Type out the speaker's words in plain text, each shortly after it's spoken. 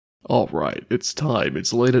All right, it's time.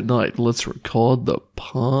 It's late at night. Let's record the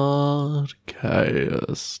podcast.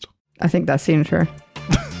 I think that's the intro.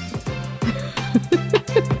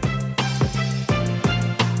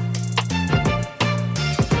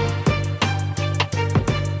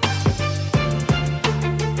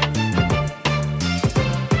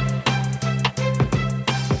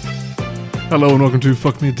 Hello and welcome to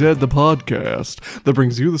Fuck Me Dead, the podcast that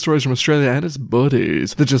brings you the stories from Australia and its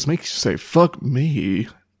buddies that just makes you say, fuck me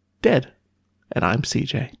dead. And I'm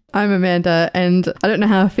CJ. I'm Amanda, and I don't know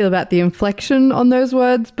how I feel about the inflection on those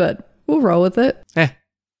words, but we'll roll with it. I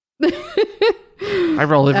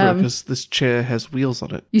roll everywhere because this chair has wheels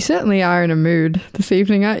on it. You certainly are in a mood this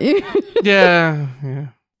evening, aren't you? Yeah.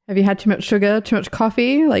 Have you had too much sugar, too much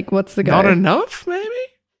coffee? Like, what's the go? Not enough,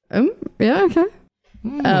 maybe? Yeah, okay.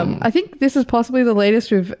 I think this is possibly the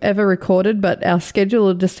latest we've ever recorded, but our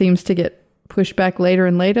schedule just seems to get pushed back later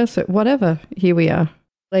and later. So whatever, here we are,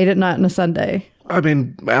 late at night on a Sunday. I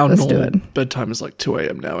mean, our Let's do normal it. bedtime is like 2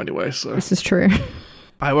 a.m. now anyway, so. This is true.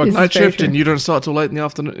 I work This is night very shift true. and you don't start till late in the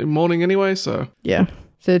afternoon, morning anyway, so. Yeah.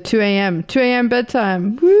 So 2 a.m.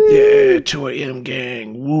 bedtime. Woo! Yeah, 2 a.m.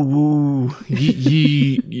 gang. Woo woo.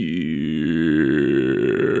 Yee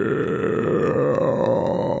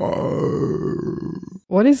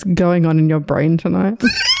What is going on in your brain tonight?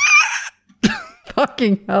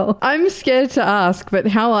 Fucking hell. I'm scared to ask, but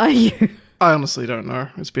how are you? I honestly don't know.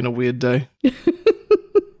 It's been a weird day.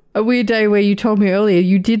 A weird day where you told me earlier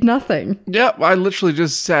you did nothing. Yeah, I literally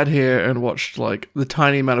just sat here and watched like the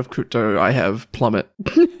tiny amount of crypto I have plummet.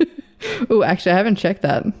 Oh, actually, I haven't checked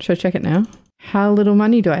that. Should I check it now? How little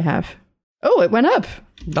money do I have? Oh, it went up.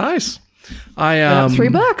 Nice.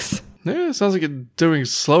 $3. Yeah, it sounds like you're doing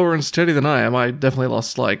slower and steady than I am. I definitely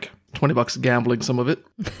lost like $20 gambling some of it.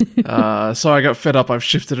 So I got fed up. I've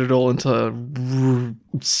shifted it all into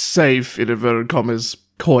safe, in inverted commas,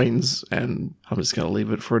 coins, and I'm just going to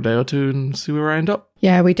leave it for a day or two and see where I end up.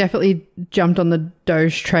 Yeah, we definitely jumped on the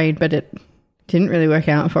Doge train, but it didn't really work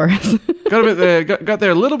out for us. Got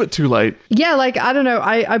there a little bit too late. Yeah, like, I don't know.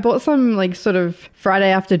 I bought some like sort of Friday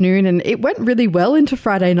afternoon and it went really well into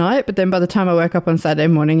Friday night. But then by the time I woke up on Saturday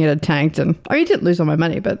morning, it had tanked. And I mean, it didn't lose all my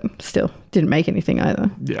money, but still didn't make anything either.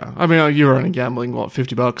 Yeah. I mean, you were only gambling, what,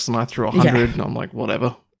 $50 and I threw 100 Yeah. and I'm like,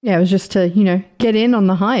 whatever. Yeah, it was just to, get in on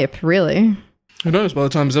the hype, really. Who knows? By the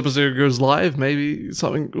time this episode goes live, maybe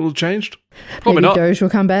something will have changed. Probably Maybe not. Doge will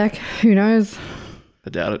come back. Who knows?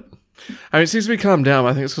 I doubt it. I mean, it seems to be calmed down.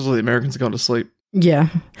 I think it's because all the Americans have gone to sleep. Yeah.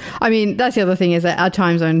 I mean, that's the other thing is that our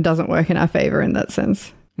time zone doesn't work in our favor in that sense.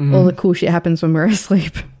 Mm-hmm. All the cool shit happens when we're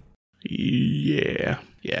asleep. Yeah.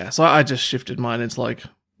 Yeah. So I just shifted mine into like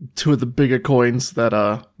two of the bigger coins that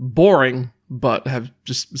are boring, but have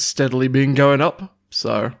just steadily been going up.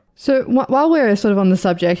 So While we're sort of on the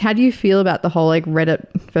subject, how do you feel about the whole like Reddit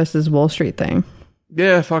versus Wall Street thing?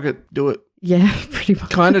 yeah, fuck it. Do it. Yeah, pretty much.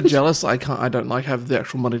 Kind of jealous. I don't like have the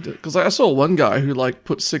actual money to, because I saw one guy who like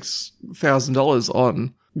put $6,000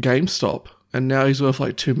 on GameStop and now he's worth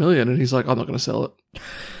like $2 million and he's like, I'm not going to sell it.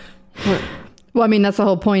 Well, I mean, that's the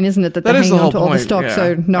whole point, isn't it? That That they're is hanging the on to whole all the point, stock yeah.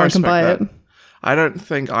 so no I one can respect buy that. it. I don't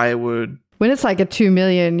think I would. When it's like a $2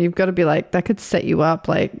 million, you've got to be like, that could set you up.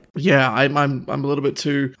 Like, Yeah, I'm a little bit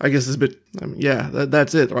too. I guess it's a bit.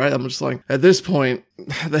 That's it, right? I'm just like at this point,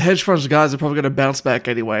 the hedge funds guys are probably going to bounce back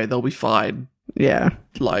anyway. They'll be fine. yeah.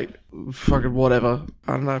 Like fucking whatever.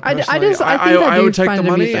 I don't know. I personally. think I do would take find the it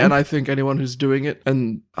money, amusing. and I think anyone who's doing it,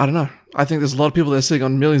 and I don't know. I think there's a lot of people that are sitting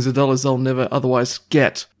on millions of dollars they'll never otherwise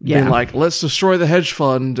get. Yeah. Being like, let's destroy the hedge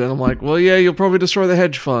fund, and I'm like, well, yeah, you'll probably destroy the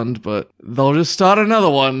hedge fund, but they'll just start another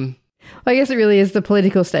one. I guess it really is the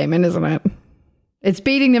political statement, isn't it? It's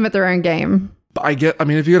beating them at their own game. But I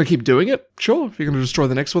mean, if you're going to keep doing it, sure. If you're going to destroy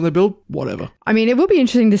the next one they build, whatever. I mean, it will be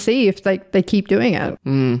interesting to see if they keep doing it.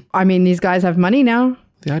 Mm. I mean, these guys have money now.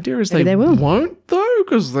 The idea is Maybe they will. won't, though,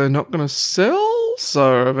 because they're not going to sell.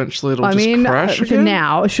 So eventually it'll I just mean, crash for again.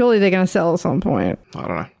 now, surely they're going to sell at some point. I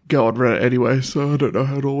don't know. Go on Reddit anyway, so I don't know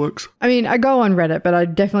how it all works. I mean, I go on Reddit, but I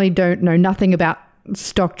definitely don't know nothing about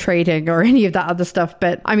stock trading or any of that other stuff.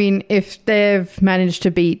 But I mean, if they've managed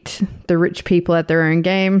to beat the rich people at their own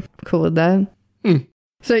game, cool with that.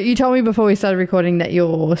 So you told me before we started recording that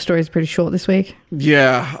your story is pretty short this week.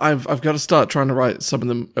 Yeah, I've got to start trying to write some of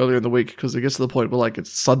them earlier in the week because it gets to the point where like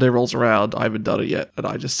it's Sunday rolls around, I haven't done it yet, and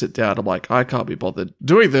I just sit down. I'm like, I can't be bothered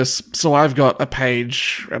doing this, so I've got a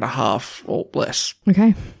page and a half or less.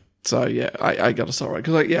 Okay. So yeah, I got to start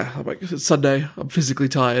writing because I'm like it's Sunday, I'm physically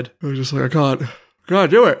tired. I'm just like I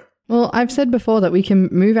can't do it. Well, I've said before that we can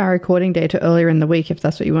move our recording day to earlier in the week if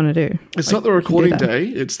that's what you want to do. It's not the recording that. day;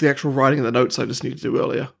 it's the actual writing of the notes I just need to do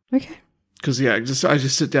earlier. Okay. Because I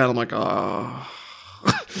just sit down. I'm like,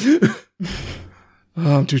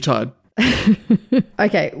 Oh, I'm too tired.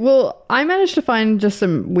 Okay, well, I managed to find just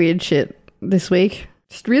some weird shit this week.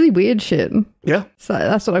 Just really weird shit. Yeah. So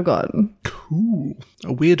that's what I've got. Cool.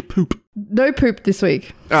 A weird poop. No poop this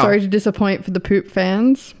week. Oh. Sorry to disappoint for the poop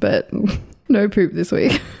fans, but no poop this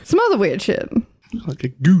week. Some other weird shit. Like a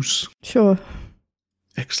goose. Sure.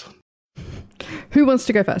 Excellent. Who wants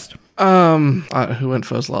to go first? Who went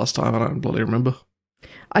first last time? I don't bloody remember.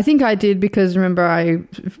 I think I did because remember I,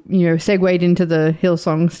 segued into the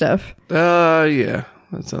Hillsong stuff. Yeah.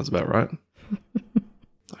 That sounds about right.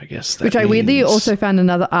 I guess that Which I weirdly means- also found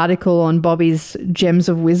another article on Bobby's Gems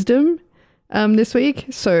of Wisdom this week.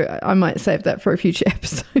 So I might save that for a future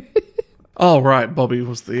episode. Oh, right. Bobby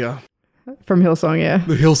was the From Hillsong, yeah.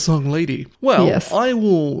 Hillsong lady. Well, Yes. I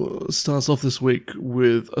will start us off this week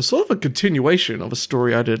with a sort of a continuation of a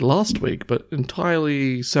story I did last week, but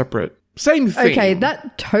entirely separate. Same theme. Okay,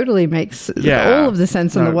 that totally makes Yeah. all of the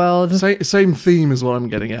sense in No, the world. Same theme is what I'm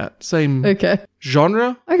getting at. Same Okay.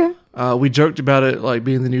 genre. Okay. We joked about it like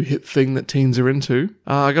being the new hit thing that teens are into.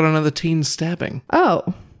 I got another teen stabbing. Oh,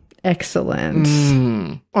 excellent.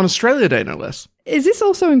 On Australia Day, no less. Is this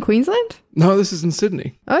also in Queensland? No, this is in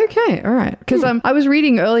Sydney. Okay, all right. Because I was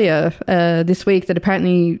reading earlier this week that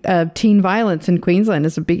apparently teen violence in Queensland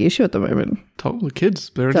is a big issue at the moment. Told the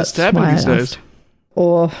kids they're into That's stabbing why I these days. asked.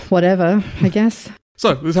 Or whatever, I guess.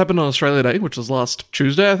 So, this happened on Australia Day, which was last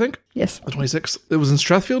Tuesday, I think. Yes. The 26th. It was in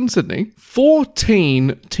Strathfield in Sydney.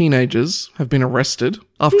 14 teenagers have been arrested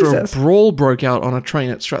after Jesus. a brawl broke out on a train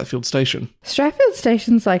at Strathfield Station. Stratfield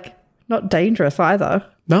Station's not dangerous either.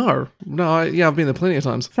 No, I've been there plenty of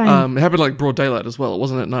times. Same. It happened like broad daylight as well. It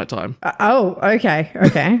wasn't at nighttime.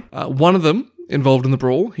 Okay. One of them involved in the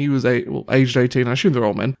brawl, he was aged 18, I assume they're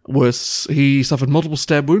all men, he suffered multiple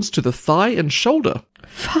stab wounds to the thigh and shoulder.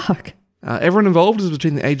 Fuck. Everyone involved is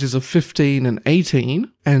between the ages of 15 and 18,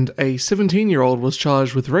 and a 17-year-old was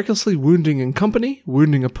charged with recklessly wounding in company,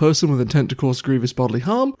 wounding a person with intent to cause grievous bodily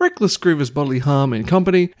harm, reckless grievous bodily harm in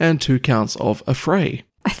company, and 2 counts of affray.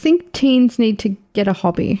 I think teens need to get a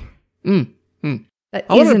hobby. That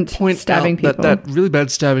I want isn't to point stabbing out people. that really bad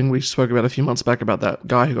stabbing we spoke about a few months back about that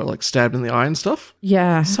guy who got stabbed in the eye and stuff.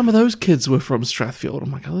 Yeah. Some of those kids were from Strathfield. I'm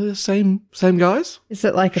like, are they the same guys? Is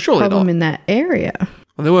it a Surely problem not. in that area?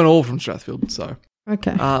 Well, they weren't all from Strathfield, so.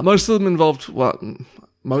 Okay. Most of them involved,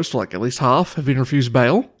 most, at least half, have been refused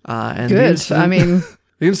bail. And the Good. incident- I mean,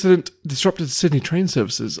 the incident disrupted Sydney train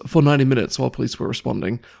services for 90 minutes while police were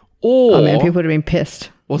responding. Or oh man, people would have been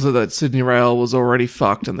pissed. was it that Sydney Rail was already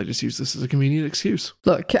fucked and they just used this as a convenient excuse?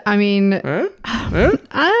 Look, I mean, Eh?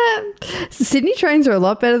 Sydney trains are a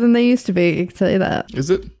lot better than they used to be, I can tell you that.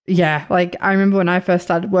 Is it? Yeah, I remember when I first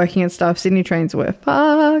started working and stuff, Sydney trains were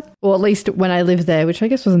fucked. Or at least when I lived there, which I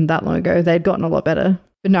guess wasn't that long ago, they'd gotten a lot better.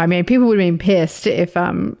 But no, I mean, people would have been pissed if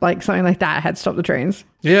something like that had stopped the trains.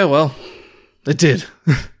 Yeah, well, it did.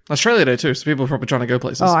 Australia Day too, so people are probably trying to go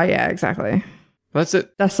places. Oh, yeah, exactly. That's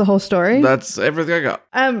it. That's the whole story. That's everything I got.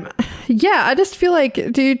 Yeah, I just feel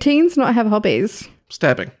like, do teens not have hobbies?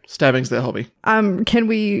 Stabbing. Stabbing's their hobby. Can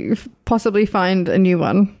we possibly find a new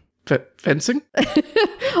one? Fencing?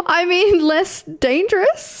 I mean, less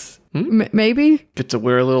dangerous? Maybe? Get to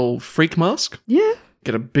wear a little freak mask? Yeah.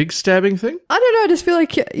 Get a big stabbing thing? I don't know. I just feel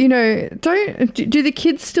like, do the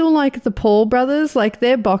kids still like the Paul brothers?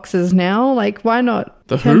 They're boxers now. Why not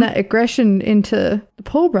The turn who? that aggression into the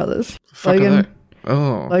Paul brothers? Fuck are Logan, they?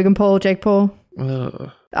 Oh. Logan Paul, Jake Paul.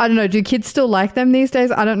 Ugh. I don't know. Do kids still like them these days?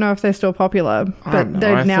 I don't know if they're still popular, I but don't know.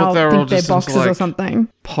 they I now thought they were all think they're just into, boxers or like- something.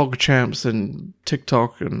 Pog champs and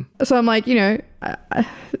TikTok and... So I'm like,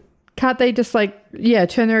 can't they just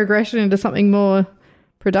turn their aggression into something more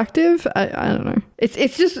productive? I don't know.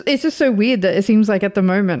 It's just so weird that it seems like at the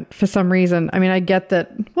moment, for some reason, I mean, I get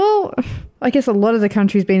that, well, I guess a lot of the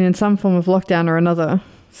country's been in some form of lockdown or another.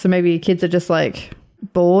 So maybe kids are just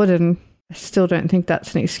bored, and I still don't think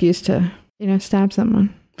that's an excuse to, stab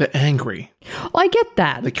someone. They're angry. I get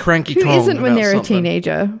that. They're cranky Who Kong isn't when about they're something. a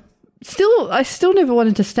teenager? I still never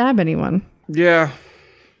wanted to stab anyone. Yeah.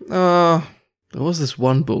 There was this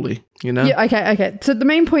one bully, Yeah, okay. So the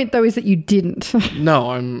main point though is that you didn't. No,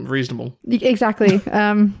 I'm reasonable. Exactly.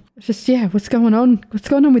 What's going on? What's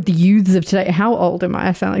going on with the youths of today? How old am I?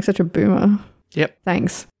 I sound like such a boomer. Yep.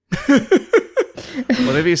 Thanks.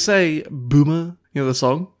 Whatever you say, boomer. You know the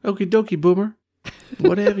song? Okie dokie, boomer.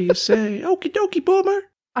 Whatever you say, okie dokie, boomer.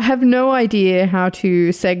 I have no idea how to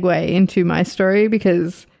segue into my story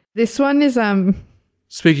because this one is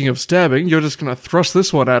Speaking of stabbing, you're just gonna thrust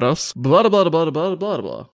this one at us. Blah, blah, blah, blah, blah, blah,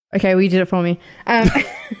 blah. okay, well, you did it for me.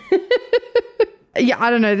 Yeah, I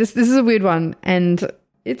don't know. This is a weird one, and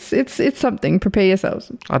it's something. Prepare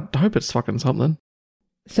yourselves. I hope it's fucking something.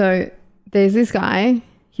 So there's this guy.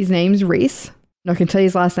 His name's Reese. I can tell you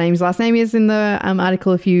his last name. His last name is in the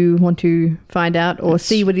article if you want to find out or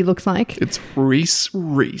see what he looks like. It's Reese.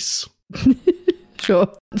 Sure.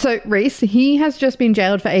 So Reese, he has just been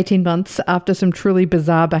jailed for 18 months after some truly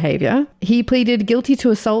bizarre behaviour. He pleaded guilty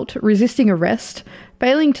to assault, resisting arrest,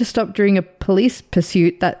 failing to stop during a police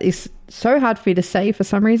pursuit that is so hard for me to say for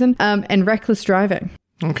some reason, and reckless driving.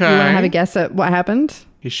 Okay. You want to have a guess at what happened?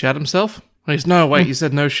 He shot himself? No, wait, you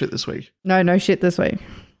said no shit this week. No shit this week.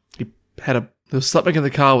 There was something in the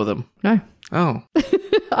car with him. No. Oh.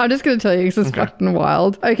 I'm just going to tell you because it's fucking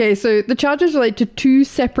wild. Okay, so the charges relate to 2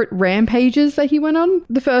 separate rampages that he went on.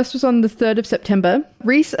 The first was on the 3rd of September.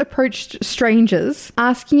 Reese approached strangers,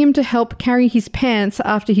 asking him to help carry his pants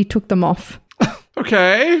after he took them off.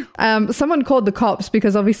 Okay. Someone called the cops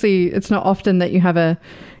because obviously it's not often that you have a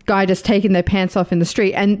guy just taking their pants off in the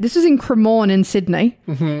street. And this was in Cremorne in Sydney,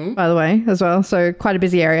 by the way, as well. So quite a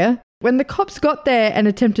busy area. When the cops got there and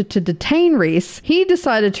attempted to detain Reese, he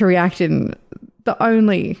decided to react in the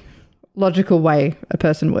only logical way a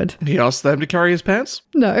person would. He asked them to carry his pants?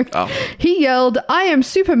 No. Oh. He yelled, "I am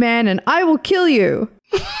Superman and I will kill you."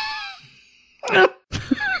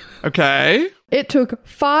 Okay. It took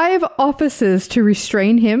 5 officers to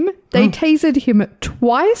restrain him. They tasered him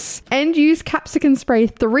twice and used capsicum spray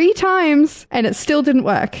 3 times, and it still didn't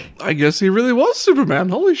work. I guess he really was Superman.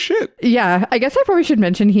 Holy shit. Yeah, I guess I probably should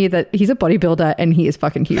mention here that he's a bodybuilder and he is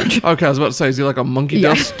fucking huge. Okay, I was about to say, is he like a monkey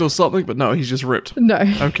dust or something? But no, he's just ripped. No.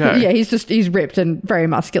 Okay. Yeah, he's ripped and very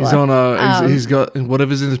muscular. He's on he's got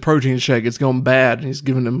whatever's in his protein shake, it's gone bad, and he's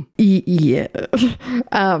giving him... Yeah.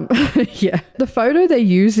 Yeah. The photo they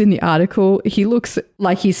used in the article, he looks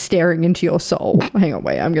like he's staring into your soul. Hang on,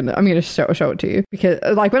 wait, I'm gonna show it to you because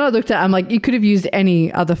like when I looked at it, I'm like, you could have used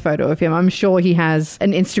any other photo of him. I'm sure he has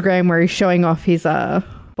an Instagram where he's showing off his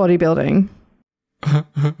bodybuilding.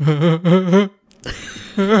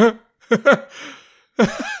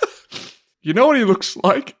 You know what he looks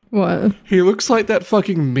like? What? He looks like that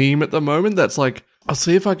fucking meme at the moment that's like, I'll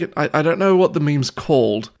see if I can... I don't know what the meme's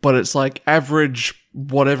called, but it's like average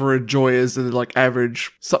whatever enjoyers and then like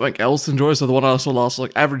average something else enjoyers. So the one I saw last was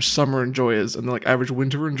like average summer enjoyers and then like average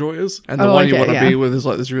winter enjoyers. And the one you want to be with is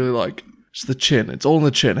like this really like... It's the chin. It's all in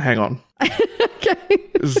the chin. Hang on. Okay.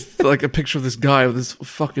 It's like a picture of this guy with this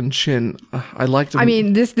fucking chin. I liked him. I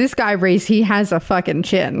mean, this guy, Reese, he has a fucking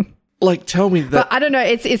chin. Like, tell me that... But I don't know.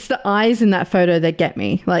 It's the eyes in that photo that get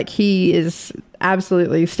me. Like, he is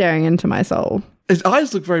absolutely staring into my soul. His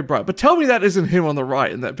eyes look very bright, but tell me that isn't him on the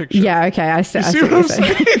right in that picture. Yeah, okay. I see what I'm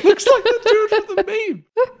saying? He looks like the dude from the meme.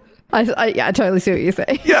 I totally see what you're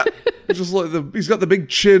saying. Yeah. It's just like he's got the big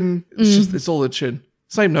chin. It's all the chin.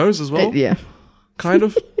 Same nose as well. Yeah. Kind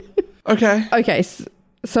of. Okay. Okay.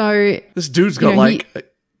 So this dude's got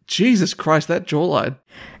Jesus Christ, that jawline.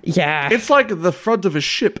 Yeah. It's like the front of a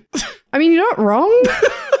ship. I mean, you're not wrong.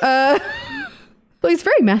 Well, he's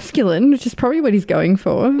very masculine, which is probably what he's going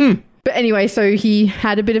for. But anyway, so he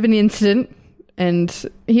had a bit of an incident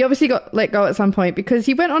and he obviously got let go at some point because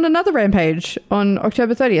he went on another rampage on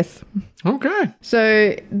October 30th. Okay.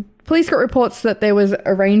 So police got reports that there was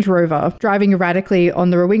a Range Rover driving erratically on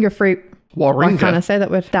the Warringah Freeway. Why can't I say that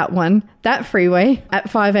word? That freeway at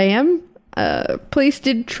 5 a.m. Police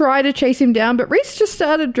did try to chase him down, but Reese just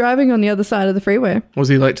started driving on the other side of the freeway. Was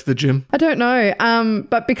he late to the gym? I don't know.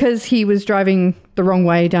 But because he was driving the wrong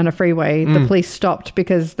way down a freeway, the police stopped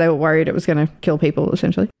because they were worried it was going to kill people,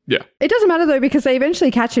 essentially. Yeah. It doesn't matter, though, because they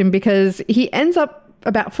eventually catch him because he ends up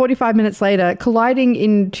about 45 minutes later colliding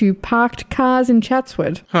into parked cars in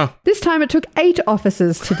Chatswood. Huh. This time it took 8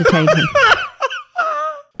 officers to detain him.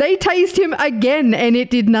 They tased him again and it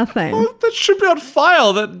did nothing. Oh, that should be on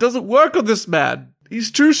file. That doesn't work on this man. He's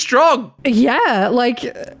too strong. Yeah, like...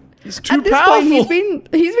 He's too at this powerful. Point,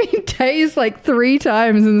 he's been tased like 3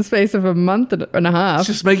 times in the space of a month and a half. It's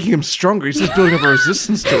just making him stronger. He's just building up a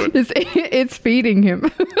resistance to it. It's feeding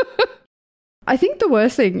him. I think the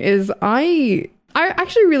worst thing is I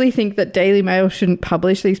actually really think that Daily Mail shouldn't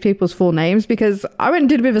publish these people's full names because I went and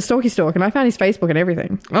did a bit of a stalky stalk and I found his Facebook and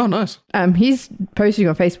everything. Oh, nice. He's posting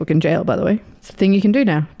on Facebook in jail, by the way. It's a thing you can do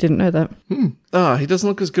now. Didn't know that. He doesn't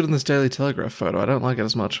look as good in this Daily Telegraph photo. I don't like it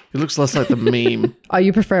as much. He looks less like the meme. Oh,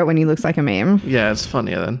 you prefer it when he looks like a meme? Yeah, it's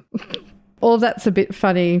funnier then. All of that's a bit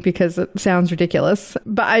funny because it sounds ridiculous.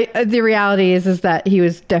 But the reality is that he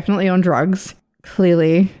was definitely on drugs.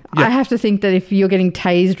 Clearly. Yeah. I have to think that if you're getting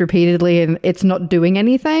tased repeatedly and it's not doing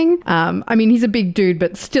anything, I mean, he's a big dude,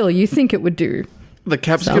 but still, you think it would do the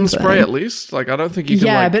capsicum spray at least? Like, I don't think you can,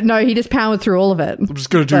 yeah, but no, he just powered through all of it. I'm just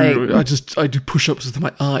going to do, I do push-ups with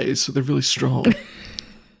my eyes, so they're really strong.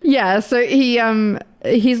 Yeah, so he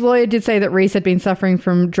his lawyer did say that Reese had been suffering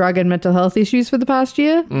from drug and mental health issues for the past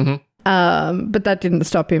year. But that didn't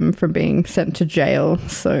stop him from being sent to jail.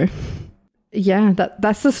 So yeah,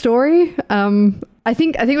 that's the story. I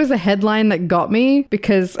think it was the headline that got me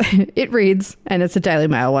because it reads, and it's a Daily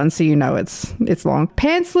Mail one, so you know it's long.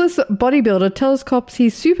 Pantsless bodybuilder tells cops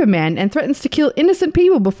he's Superman and threatens to kill innocent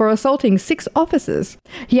people before assaulting 6 officers.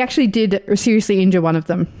 He actually did seriously injure one of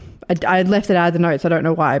them. I left it out of the notes. I don't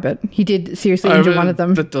know why, but he did seriously injure one of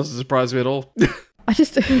them. That doesn't surprise me at all. I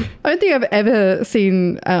don't think I've ever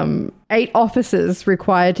seen 8 officers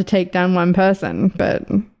required to take down one person, but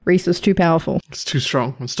Reese was too powerful. It's too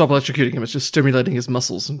strong. And stop electrocuting him. It's just stimulating his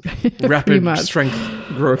muscles and rapid strength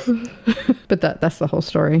growth. But that's the whole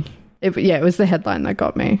story. It was the headline that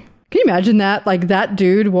got me. Can you imagine that? Like that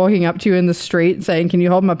dude walking up to you in the street saying, "Can you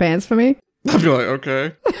hold my pants for me?" I'd be like,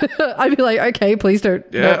 okay. I'd be like, okay, please don't.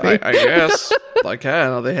 Yeah, I guess. I can.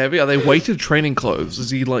 Are they heavy? Are they weighted training clothes? Is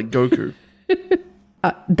he like Goku?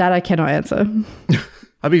 That I cannot answer.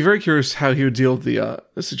 I'd be very curious how he would deal with the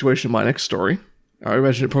situation in my next story. I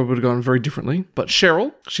imagine it probably would have gone very differently. But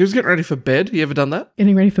Cheryl, she was getting ready for bed. You ever done that?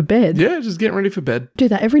 Getting ready for bed? Yeah, just getting ready for bed. Do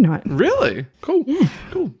that every night. Really? Cool. Yeah.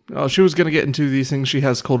 Cool. Oh, she was going to get into these things she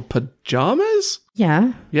has called pajamas?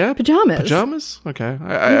 Yeah. Yeah? Pajamas. Pajamas? Okay.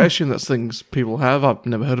 I assume that's things people have. I've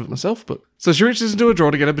never heard of it myself, but... So she reaches into a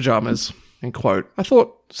drawer to get her pajamas. And quote, I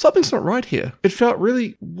thought, something's not right here. It felt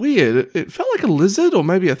really weird. It felt like a lizard or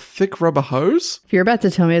maybe a thick rubber hose. If you're about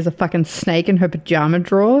to tell me there's a fucking snake in her pajama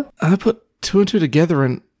drawer. I put 2 and 2 together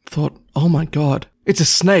and thought, oh my god, it's a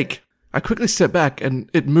snake. I quickly stepped back and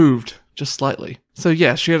it moved just slightly. So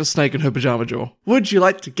yeah, she had a snake in her pajama drawer. Would you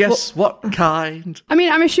like to guess what kind? I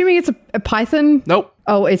mean, I'm assuming it's a python. Nope.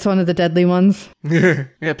 Oh, it's one of the deadly ones.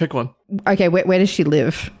 Yeah, pick one. Okay, where does she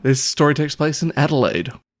live? This story takes place in Adelaide.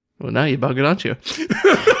 Well, now you're bugging, aren't you?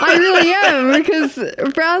 I really am,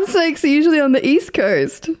 because brown snakes are usually on the East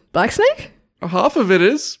Coast. Black snake? Half of it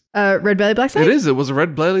is. Red belly black snake? It is. It was a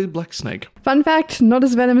red-bellied black snake. Fun fact, not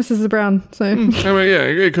as venomous as the brown. So I mean, yeah,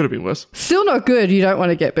 it could have been worse. Still not good. You don't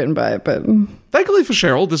want to get bitten by it, but... Thankfully for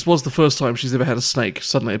Cheryl, this was the first time she's ever had a snake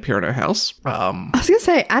suddenly appear in her house. I was going to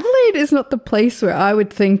say, Adelaide is not the place where I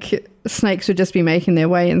would think snakes would just be making their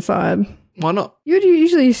way inside. Why not? You'd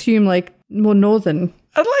usually assume, like, more northern.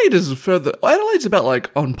 Adelaide is further... Adelaide's about,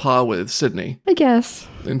 like, on par with Sydney. I guess.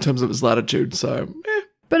 In terms of its latitude, so...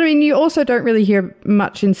 But, I mean, you also don't really hear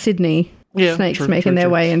much in Sydney. Yeah, snakes true, making their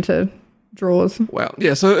way into drawers. Well,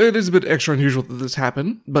 yeah, so it is a bit extra unusual that this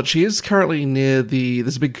happened, but she is currently near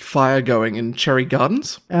there's a big fire going in Cherry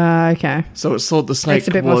Gardens. Okay. So it's thought the snake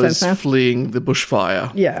was fleeing the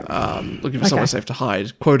bushfire. Yeah. Looking for somewhere safe to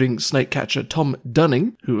hide. Quoting snake catcher Tom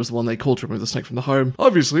Dunning, who was the one they called to remove the snake from the home.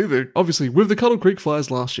 Obviously with the Cuddle Creek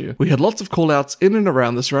fires last year, we had lots of call-outs in and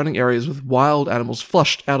around the surrounding areas with wild animals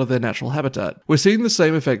flushed out of their natural habitat. We're seeing the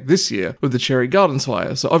same effect this year with the Cherry Gardens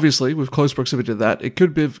fire, so obviously, with close proximity to that, it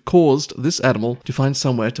could have caused this animal to find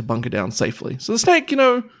somewhere to bunker down safely. So the snake,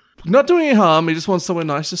 not doing any harm, he just wants somewhere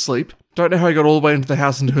nice to sleep. Don't know how he got all the way into the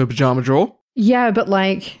house into her pajama drawer. Yeah, but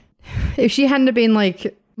if she hadn't have been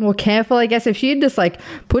more careful, I guess, if she had just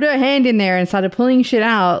put her hand in there and started pulling shit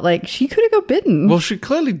out, she could have got bitten. Well, she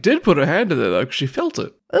clearly did put her hand in there though, because she felt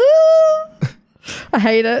it. I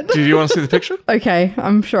hate it. Do you want to see the picture? Okay,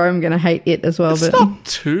 I'm sure I'm going to hate it as well. It's not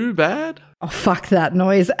too bad. Oh, fuck that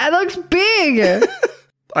noise. It looks big.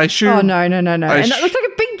 I assume... Oh, no. And that looks like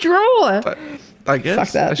a big drawer. I guess.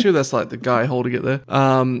 Fuck that. I assume that's the guy holding it there.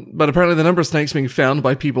 But apparently the number of snakes being found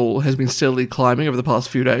by people has been steadily climbing over the past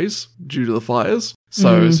few days due to the fires.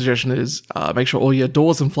 So the suggestion is make sure all your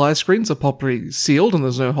doors and fire screens are properly sealed and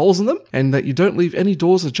there's no holes in them, and that you don't leave any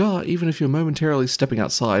doors ajar even if you're momentarily stepping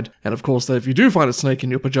outside. And of course, that if you do find a snake in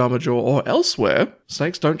your pajama drawer or elsewhere,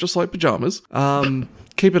 snakes don't just like pajamas,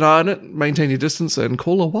 keep an eye on it, maintain your distance, and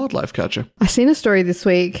call a wildlife catcher. I seen a story this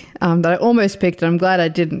week that I almost picked, and I'm glad I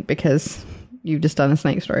didn't because... You've just done a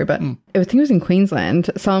snake story, but I think it was in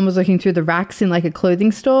Queensland. Someone was looking through the racks in a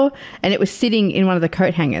clothing store and it was sitting in one of the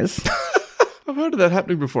coat hangers. I've heard of that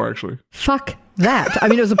happening before, actually. Fuck that. I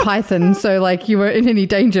mean, it was a python, so you weren't in any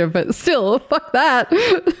danger, but still, fuck that.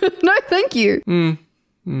 No, thank you.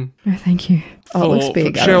 No, thank you. Oh, it looks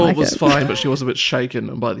big. Cheryl was fine, but she was a bit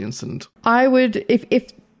shaken by the incident. I would,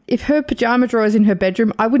 if her pajama drawer is in her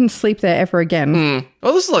bedroom, I wouldn't sleep there ever again.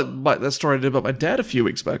 Oh, this is like that story I did about my dad a few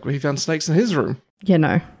weeks back where he found snakes in his room. Yeah,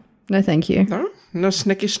 no. No, thank you. No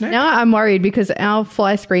sneaky snake? Now I'm worried because our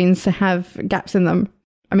fly screens have gaps in them.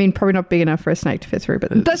 I mean, probably not big enough for a snake to fit through,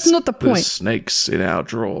 but that's not the point. There's snakes in our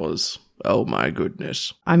drawers. Oh my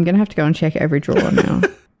goodness. I'm going to have to go and check every drawer now.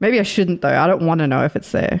 Maybe I shouldn't though. I don't want to know if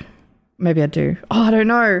it's there. Maybe I do. Oh, I don't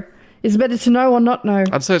know. Is it better to know or not know?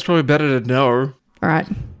 I'd say it's probably better to know. All right.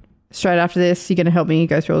 Straight after this, you're going to help me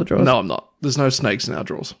go through all the drawers. No, I'm not. There's no snakes in our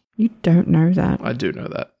drawers. You don't know that. I do know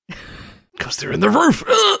that. Because they're in the roof.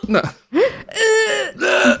 No.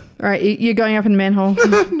 All right, you're going up in the manhole.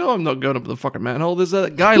 No, I'm not going up the fucking manhole. There's a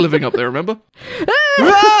guy living up there, remember?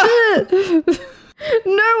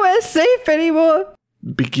 Nowhere safe anymore.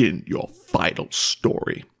 Begin your final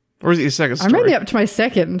story. Or is it your second I'm story? only up to my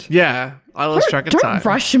second. Yeah, I lost track of time. Don't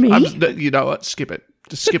rush me. You know what? Skip it.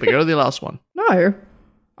 Just skip it. Go to the last one. No.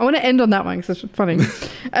 I want to end on that one because it's funny.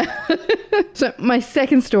 So my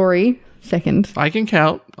second story. Second. I can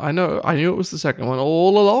count. I know. I knew it was the second one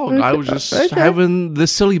all along. Okay. I was just having the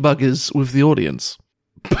silly buggers with the audience.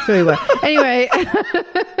 So we were. Anyway,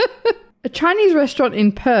 a Chinese restaurant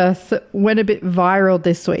in Perth went a bit viral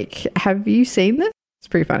this week. Have you seen this? It's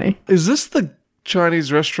pretty funny. Is this the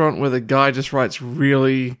Chinese restaurant where the guy just writes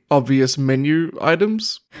really obvious menu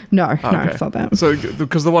items? No, it's not that. So,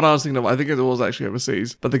 because the one I was thinking of, I think it was actually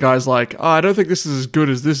overseas, but the guy's like, oh, I don't think this is as good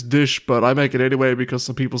as this dish, but I make it anyway because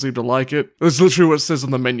some people seem to like it. That's literally what it says on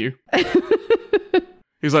the menu.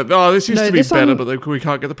 He's like, oh, this used to be better, but we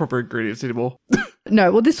can't get the proper ingredients anymore.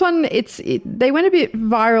 No, well, this one, they went a bit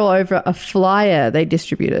viral over a flyer they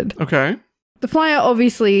distributed. Okay. The flyer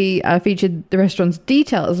obviously featured the restaurant's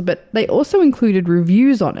details, but they also included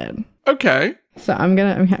reviews on it. Okay. So I'm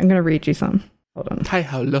gonna read you some. Hold on. 太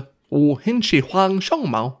好了，我很喜欢熊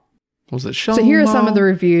猫. Was it 熊猫? So here are some of the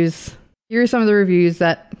reviews. Here are some of the reviews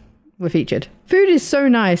that were featured. Food is so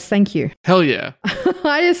nice, thank you. Hell yeah.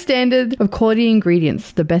 Highest standard of quality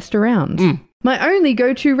ingredients, the best around. My only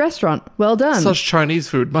go-to restaurant. Well done. Such Chinese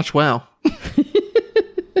food, much wow.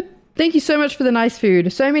 Thank you so much for the nice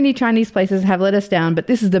food. So many Chinese places have let us down, but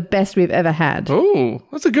this is the best we've ever had. Oh,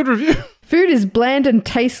 that's a good review. Food is bland and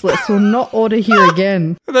tasteless. Will not order here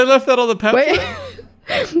again. They left that on the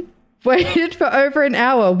pamphlet. Waited for over an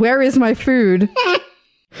hour. Where is my food?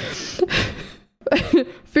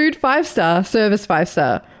 Food 5-star, service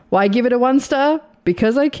 5-star. Why give it a 1-star?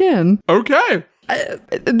 Because I can. Okay.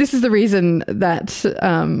 This is the reason that...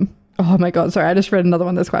 oh my god, sorry, I just read another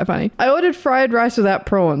one that's quite funny. I ordered fried rice without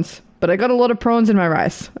prawns, but I got a lot of prawns in my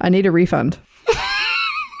rice. I need a refund.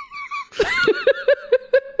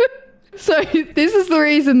 So this is the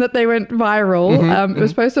reason that they went viral. It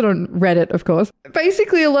was posted on Reddit, of course.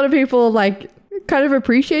 Basically, a lot of people kind of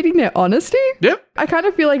appreciating their honesty. Yep. I kind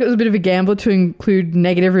of feel like it was a bit of a gamble to include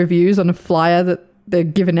negative reviews on a flyer that they're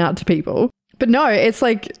giving out to people. But no, it's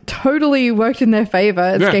totally worked in their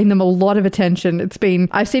favor. It's gained them a lot of attention.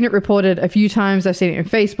 I've seen it reported a few times. I've seen it in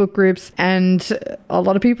Facebook groups, and a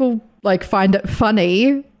lot of people find it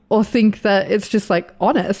funny or think that it's just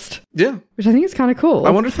honest. Yeah. Which I think is kind of cool.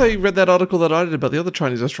 I wonder if they read that article that I did about the other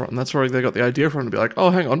Chinese restaurant, and that's where they got the idea from, to be like,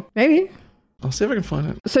 oh, hang on. Maybe. I'll see if I can find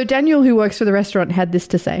it. So Daniel, who works for the restaurant, had this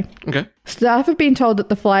to say. Okay. Staff have been told that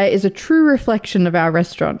the flyer is a true reflection of our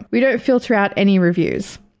restaurant. We don't filter out any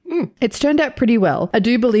reviews. It's turned out pretty well. I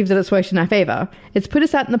do believe that it's worked in our favor. It's put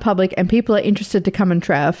us out in the public and people are interested to come and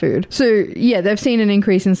try our food. So yeah, they've seen an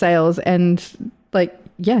increase in sales and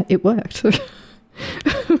it worked.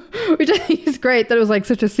 Which I think is great that it was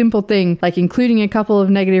such a simple thing, including a couple of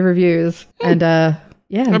negative reviews and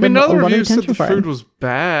yeah. I mean, none of the reviews said the food was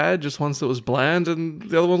bad, just ones that was bland, and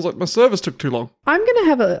the other one's my service took too long. I'm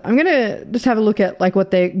gonna just have a look at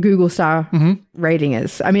what their Google star rating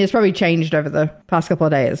is. I mean, it's probably changed over the past couple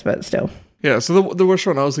of days, but still. Yeah, so the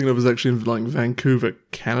restaurant I was thinking of is actually in Vancouver,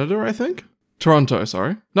 Canada, I think. Toronto,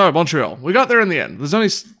 sorry. No, Montreal. We got there in the end. There's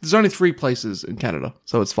only 3 places in Canada,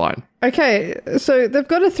 so it's fine. Okay, so they've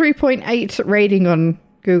got a 3.8 rating on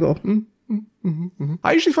Google.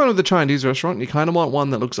 I usually find with the Chinese restaurant, you kind of want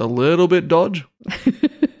one that looks a little bit dodge.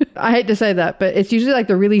 I hate to say that, but it's usually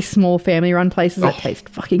the really small family-run places that taste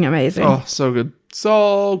fucking amazing. Oh, so good.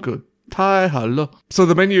 So good. 太好了. So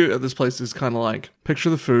the menu at this place is kind of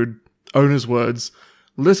picture the food, owner's words,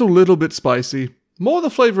 little bit spicy, more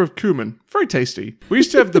the flavor of cumin, very tasty. We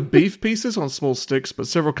used to have the beef pieces on small sticks, but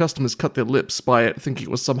several customers cut their lips by it, thinking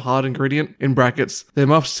it was some hard ingredient. In brackets, they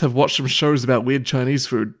must have watched some shows about weird Chinese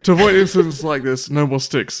food. To avoid incidents like this, no more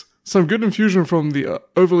sticks. Some good infusion from the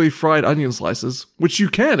overly fried onion slices, which you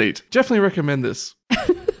can eat. Definitely recommend this.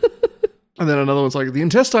 And then another one's the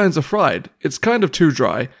intestines are fried. It's kind of too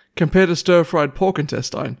dry. Compared to stir-fried pork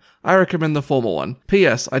intestine, I recommend the former one.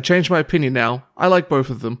 P.S. I changed my opinion now. I like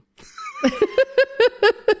both of them.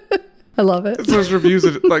 I love it. It's those reviews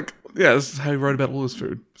that yeah, this is how he wrote about all his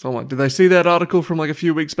food. So I'm did they see that article from a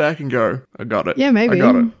few weeks back and go, I got it. Yeah, maybe.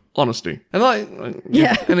 I got it. Honesty. And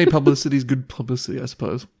yeah, any publicity is good publicity, I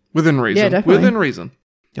suppose. Within reason. Yeah, definitely. Within reason.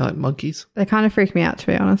 You like monkeys? They kind of freak me out, to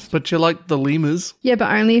be honest. But you like the lemurs? Yeah,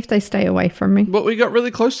 but only if they stay away from me. But we got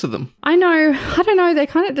really close to them. I know. I don't know. They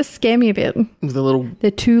kind of just scare me a bit. With the little They're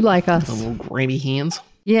too like us. grimy hands.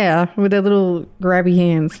 Yeah, with their little grabby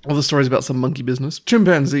hands. All the stories about some monkey business.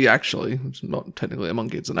 Chimpanzee, actually. It's not technically a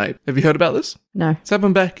monkey, it's an ape. Have you heard about this? No. It's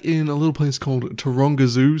happened back in a little place called Taronga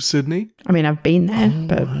Zoo, Sydney. I mean, I've been there, Oh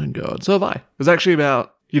but my god, so have I. It was actually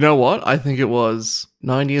about, you know what? I think it was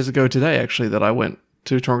 9 years ago today, actually, that I went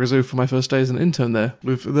to Taronga Zoo for my first day as an intern there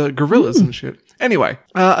with the gorillas and shit. Anyway,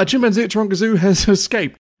 a chimpanzee at Taronga Zoo has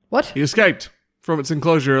escaped. what? He escaped from its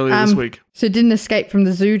enclosure earlier this week. So didn't escape from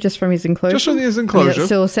the zoo just from his enclosure? Just from his I mean, enclosure. it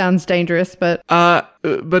still sounds dangerous, but...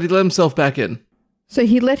 But he let himself back in. So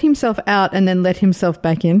he let himself out and then let himself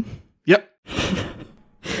back in? Yep.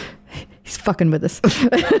 He's fucking with us.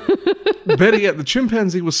 Better yet, the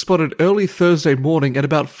chimpanzee was spotted early Thursday morning at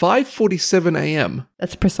about 5:47 a.m.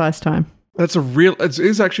 That's a precise time. That's it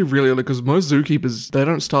is actually really early because most zookeepers, they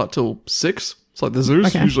don't start till 6. It's like the zoo's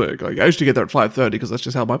Okay. usually, like, I used to get there at 5:30 because that's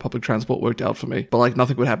just how my public transport worked out for me. But like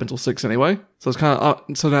nothing would happen till 6 anyway. So it's kind of,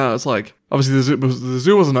 so now it's like, obviously the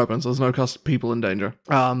zoo wasn't open, so there's no people in danger.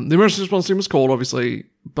 The emergency response team was called, obviously,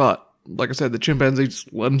 but like I said, the chimpanzee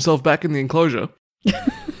just let himself back in the enclosure.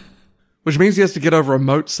 Which means he has to get over a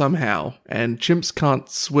moat somehow, and chimps can't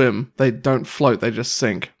swim. They don't float, they just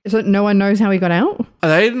sink. So no one knows how he got out?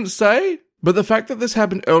 They didn't say, but the fact that this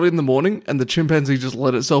happened early in the morning and the chimpanzee just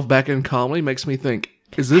let itself back in calmly makes me think,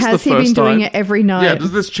 is this Has the he first been doing time? it every night? Yeah,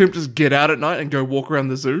 does this chimp just get out at night and go walk around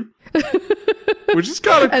the zoo? Which is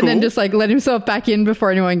kind of cool. And then just like let himself back in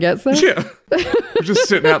before anyone gets there? Yeah. We're just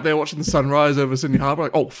sitting out there watching the sunrise over Sydney Harbour,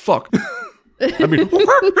 like, oh, fuck. I mean,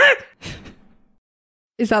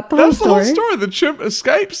 Is that the whole that's the whole story? story. The chimp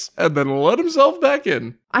escapes and then let himself back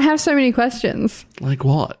in. I have so many questions. Like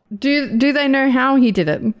what? Do they know how he did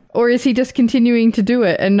it? Or is he just continuing to do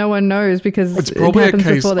it and no one knows because It's probably it a happens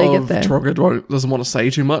case before they get of there? Taronga doesn't want to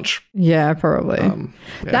say too much. Yeah, probably. Yeah.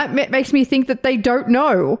 That makes me think that they don't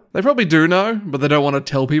know. They probably do know, but they don't want to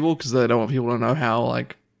tell people because they don't want people to know how,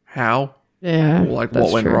 Yeah. or like that's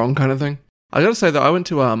what went true. wrong kind of thing. I gotta say that I went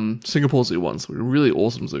to Singapore Zoo once, a really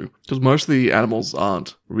awesome zoo, because most of the animals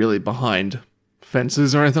aren't really behind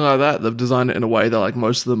fences or anything like that. They've designed it in a way that like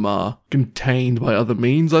most of them are contained by other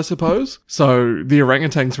means, I suppose. So the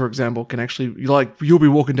orangutans, for example, can actually, you'll be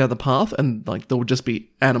walking down the path and like there will just be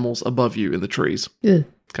animals above you in the trees. Ugh.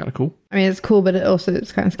 It's kind of cool. I mean, it's cool, but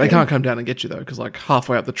it's kind of scary. They can't come down and get you though, because like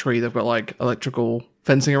halfway up the tree, they've got like electrical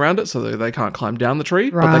fencing around it, so they can't climb down the tree,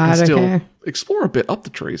 but they Right, can still okay. explore a bit up the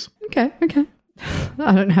trees. Okay.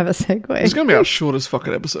 I don't have a segue. It's gonna be our shortest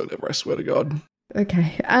fucking episode ever, I swear to God.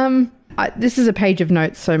 Okay. This is a page of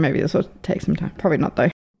notes, so maybe this will take some time. Probably not,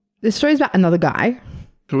 though. This story's about another guy.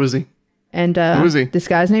 Who is he? And Who is he? This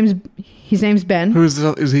guy's name's Ben. Who is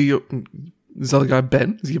this? Is he this other guy,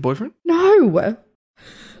 Ben? Is he your boyfriend? No.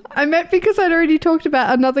 I meant because I'd already talked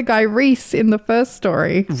about another guy, Reese, in the first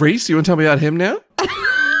story. Reese, you want to tell me about him now?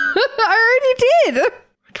 I already did.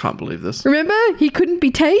 I can't believe this. Remember? He couldn't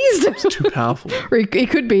be tased. It's too powerful. Or he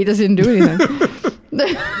could be, he just didn't do anything.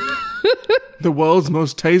 The world's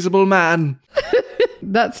most taseable man.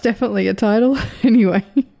 That's definitely a title. Anyway.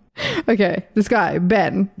 Okay, this guy,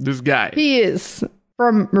 Ben. This guy. He is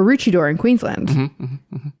from Maroochydore in Queensland.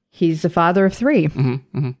 He's the father of 3.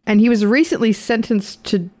 And he was recently sentenced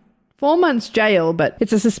to 4 months jail, but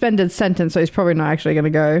it's a suspended sentence, so he's probably not actually going to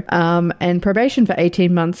go. And probation for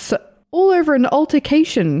 18 months, all over an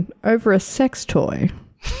altercation over a sex toy.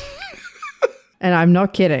 And I'm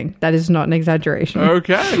not kidding. That is not an exaggeration.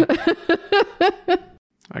 Okay.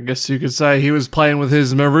 I guess you could say he was playing with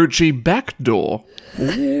his Marucci backdoor.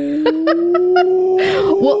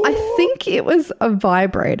 Well, I think it was a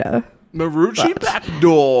vibrator. Marucci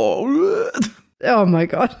backdoor. Oh my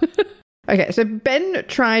God. Okay, so Ben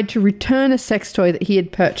tried to return a sex toy that he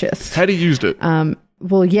had purchased. Had he used it?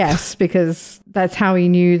 Well, yes, because that's how he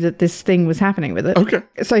knew that this thing was happening with it. Okay.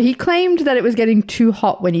 So he claimed that it was getting too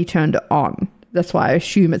hot when he turned it on. That's why I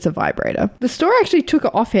assume it's a vibrator. The store actually took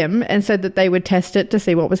it off him and said that they would test it to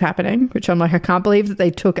see what was happening, which I'm like, I can't believe that they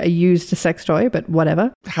took a used sex toy, but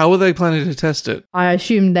whatever. How were they planning to test it? I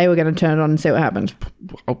assumed they were going to turn it on and see what happened.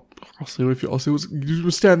 I'll see what's. You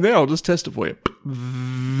stand there. I'll just test it for you.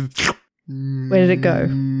 Where did it go?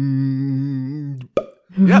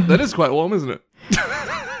 Yeah, that is quite warm, isn't it?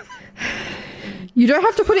 You don't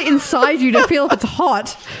have to put it inside you to feel if it's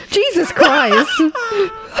hot. Jesus Christ.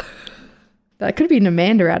 That could have been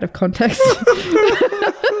Amanda out of context.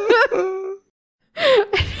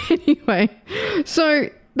 Anyway, so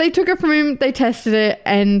they took it from him, they tested it,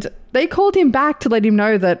 and they called him back to let him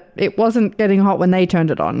know that it wasn't getting hot when they turned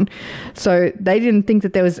it on. So they didn't think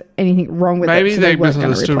that there was anything wrong with it. Maybe So they weren't gonna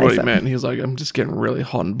misunderstood what replace he it. meant. He was like, I'm just getting really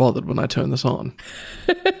hot and bothered when I turn this on.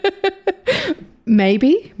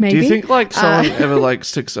 Maybe. Do you think like someone ever like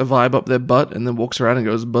sticks a vibe up their butt and then walks around and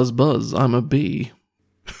goes, buzz, buzz, I'm a bee?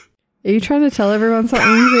 Are you trying to tell everyone something?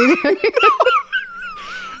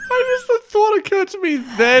 The thought occurred to me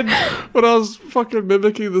then when I was fucking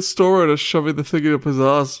mimicking the store and shoving the thing up his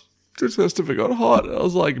ass. Just asked if it got hot. I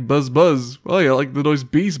was like, buzz, buzz. Oh yeah, like the noise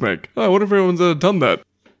bees make. Oh, I wonder if everyone's ever done that.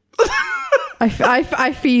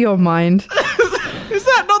 I feel your mind. Is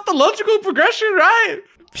that not the logical progression, right?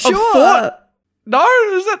 Sure. No,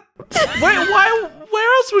 is that...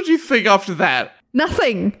 Where else would you think after that?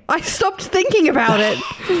 Nothing. I stopped thinking about it.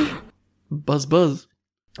 Buzz, buzz.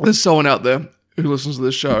 There's someone out there who listens to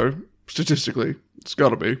this show, statistically, it's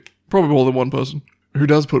gotta be, probably more than one person, who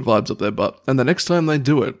does put vibes up their butt. And the next time they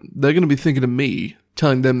do it, they're going to be thinking of me,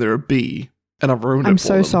 telling them they're a bee, and I've ruined it for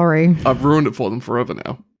them. I'm so sorry. I've ruined it for them forever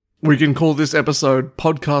now. We can call this episode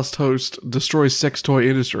Podcast Host Destroys Sex Toy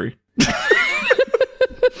Industry.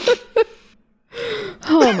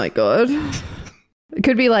 Oh my god. It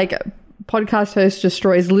could be like podcast host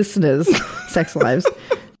destroys listeners' sex lives.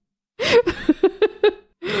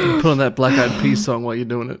 Put on that Black Eyed Peas song while you're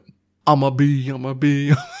doing it. I'm a bee, I'm a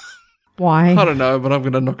bee. Why? I don't know, but I'm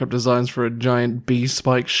going to knock up designs for a giant bee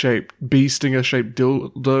stinger shaped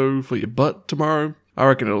dildo for your butt tomorrow. I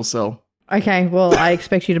reckon it'll sell. Okay, well, I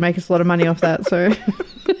expect you to make us a lot of money off that, so...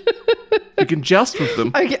 You can joust with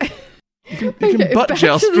them. Okay. You can butt back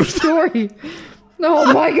joust to the with them. story.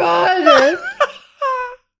 Oh my god!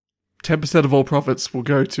 10% of all profits will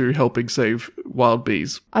go to helping save wild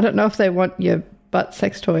bees. I don't know if they want your butt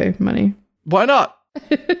sex toy money. Why not?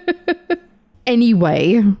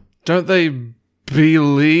 Anyway. Don't they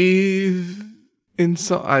believe in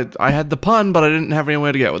some... I had the pun, but I didn't have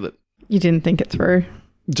anywhere to get with it. You didn't think it through.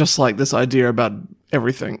 Just like this idea about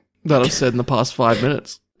everything that I've said in the past 5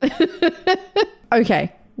 minutes.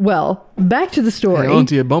 Okay, well, back to the story. Hang on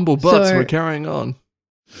to your bumble butts, So- we're carrying on.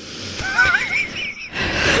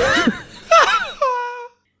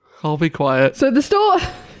 I'll be quiet. So the store...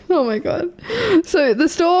 Oh my god. So the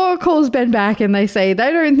store calls Ben back and they say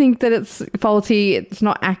they don't think that it's faulty. It's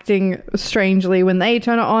not acting strangely when they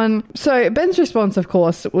turn it on. So Ben's response, of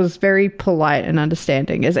course, was very polite and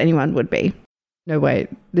understanding, as anyone would be. No, wait.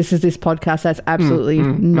 This is this podcast. That's absolutely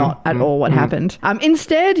not at all what happened.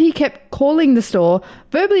 Instead, he kept calling the store,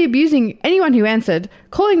 verbally abusing anyone who answered,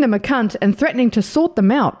 calling them a cunt and threatening to sort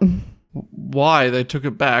them out. Why? They took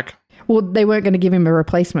it back. Well, they weren't going to give him a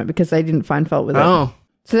replacement because they didn't find fault with it. Oh.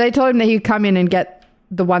 So they told him that he'd come in and get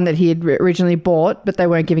the one that he had originally bought, but they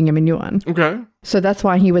weren't giving him a new one. Okay. So that's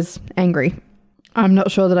why he was angry. I'm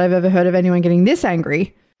not sure that I've ever heard of anyone getting this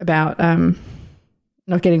angry about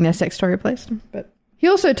not getting their sex toy replaced. But he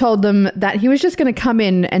also told them that he was just going to come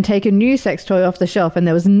in and take a new sex toy off the shelf and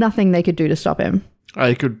there was nothing they could do to stop him.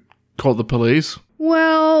 I could call the police.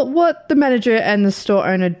 Well, what the manager and the store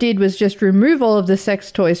owner did was just remove all of the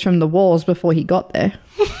sex toys from the walls before he got there.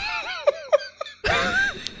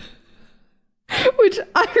 Which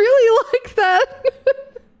I really like that.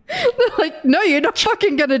 They're like, no, you're not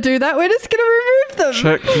fucking going to do that. We're just going to remove them.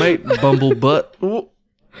 Checkmate, bumble butt. Ooh.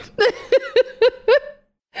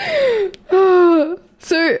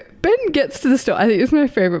 So Ben gets to the store. I think it's my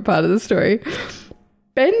favorite part of the story.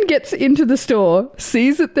 Ben gets into the store,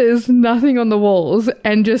 sees that there's nothing on the walls,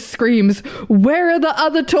 and just screams, "Where are the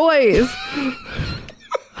other toys?"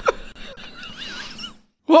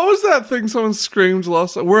 What was that thing someone screamed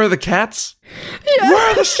last time? Where are the cats? Yeah,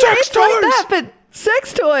 Where are the sex it's like toys? that, but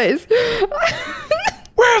sex toys.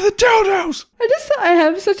 Where are the dildos? I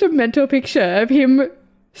have such a mental picture of him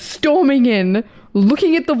storming in,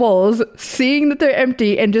 looking at the walls, seeing that they're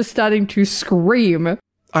empty, and just starting to scream.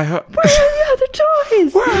 I heard. Where are the other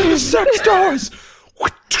toys? Where are the sex toys?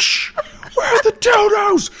 Where are the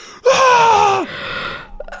dildos? Ah!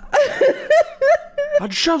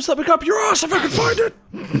 I'd shove something up your ass if I could find it.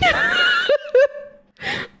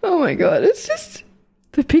 Oh my god, it's just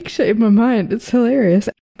the picture in my mind. It's hilarious.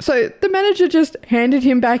 So the manager just handed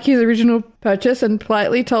him back his original purchase and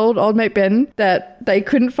politely told old mate Ben that they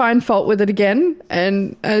couldn't find fault with it again.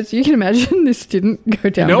 And as you can imagine, this didn't go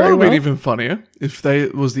down You know what very would have well. been even funnier? If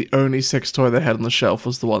the only sex toy they had on the shelf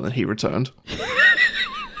was the one that he returned.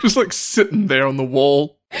 Just like sitting there on the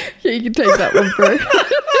wall. Yeah, you can take that one, bro.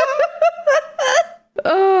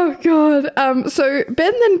 Oh god. So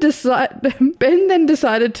Ben then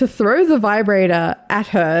decided to throw the vibrator at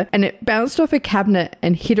her, and it bounced off a cabinet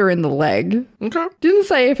and hit her in the leg. Okay. Didn't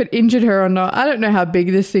say if it injured her or not. I don't know how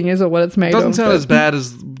big this thing is or what it's made Doesn't of. sound as bad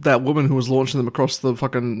as that woman who was launching them across the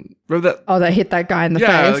fucking... Remember that? Oh, that hit that guy in the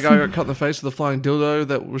Yeah, face. the guy got cut in the face with a flying dildo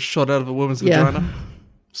that was shot out of a woman's vagina.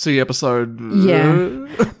 See episode... Yeah.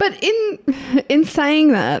 But in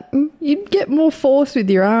saying that, you'd get more force with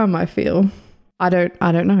your arm, I feel. I don't know.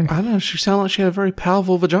 I don't know. She sounded like she had a very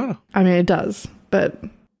powerful vagina. I mean, it does, but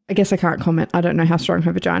I guess I can't comment. I don't know how strong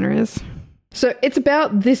her vagina is. So it's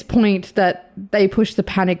about this point that they push the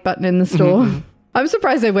panic button in the store. I'm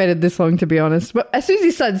surprised they waited this long, to be honest. But as soon as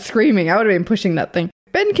he started screaming, I would have been pushing that thing.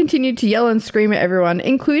 Ben continued to yell and scream at everyone,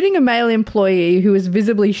 including a male employee who was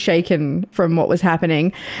visibly shaken from what was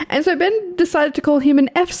happening. And so Ben decided to call him an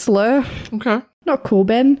F-slur. Okay. Not cool,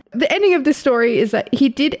 Ben. The ending of this story is that he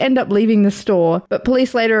did end up leaving the store, but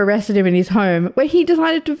police later arrested him in his home, where he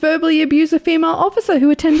decided to verbally abuse a female officer who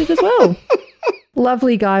attended as well.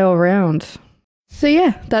 Lovely guy all round. So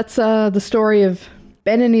yeah, that's the story of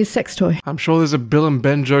Ben and his sex toy. I'm sure there's a Bill and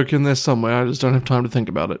Ben joke in there somewhere. I just don't have time to think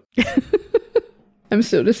about it. I'm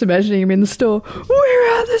still just imagining him in the store.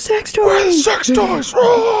 Where are the sex toys? Where are the sex toys?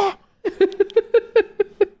 Oh!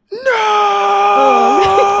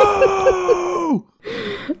 No!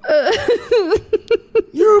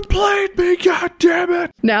 You played me,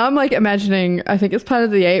 goddammit! Now I'm like imagining, I think it's Planet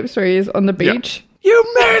of the Apes where he's on the beach.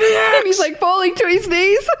 You maniacs! And he's like falling to his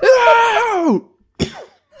knees. No!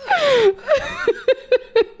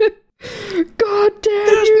 God damn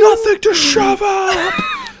There's you. nothing to shove up!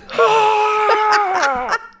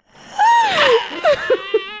 Ah!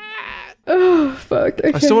 Oh, fuck.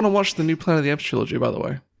 Okay. I still want to watch the new Planet of the Apes trilogy, by the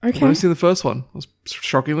way. Okay. I've only seen the first one. It was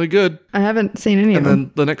shockingly good. I haven't seen any of And them.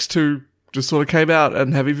 then the next two just sort of came out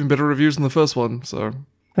and have even better reviews than the first one. So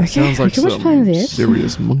Okay. sounds like I can watch Planet of the some Apes.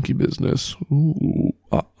 serious monkey business. Ooh, ooh.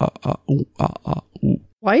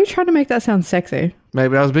 Why are you trying to make that sound sexy?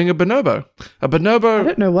 Maybe I was being a bonobo. A I bonobo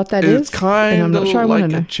don't know what that is. is kind and I'm of not sure I like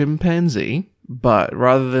want to a know. chimpanzee, but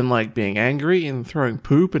rather than like being angry and throwing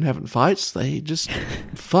poop and having fights, they just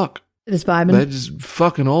fuck. It is vibing. They're just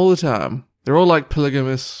fucking all the time. They're all like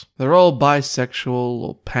polygamous. They're all bisexual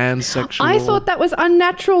or pansexual. I thought that was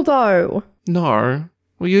unnatural, though. No.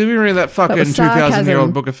 Well, you've been reading that fucking was sarcasm.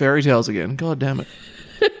 2,000-year-old book of fairy tales again. God damn it.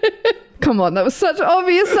 Come on, that was such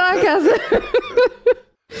obvious sarcasm.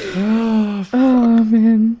 Oh,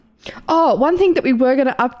 man. Oh, one thing that we were going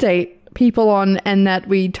to update people on and that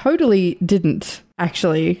we totally didn't,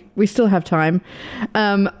 actually. We still have time.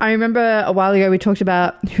 I remember a while ago we talked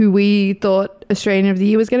about who we thought Australian of the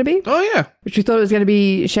Year was going to be, Oh, yeah. which we thought it was going to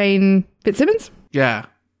be Shane Fitzsimmons. Yeah.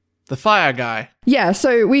 The fire guy. Yeah,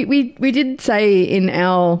 so we did say in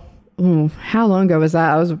our... Ooh, how long ago was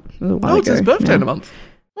that? It was a while Oh, it's ago. his birthday now. in a month.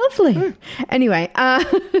 Lovely. Anyway,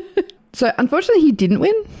 so unfortunately he didn't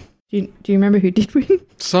win. Do you remember who did win?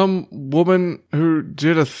 Some woman who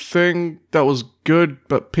did a thing that was good,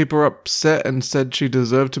 but people were upset and said she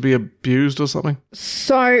deserved to be abused or something.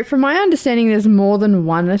 So from my understanding, there's more than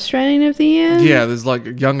one Australian of the Year. Yeah, there's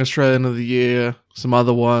like Young Australian of the Year, some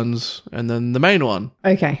other ones, and then the main one.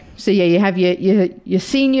 Okay. So yeah, you have your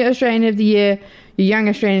senior Australian of the Year, your young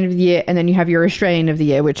Australian of the Year, and then you have your Australian of the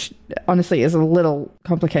Year, which honestly is a little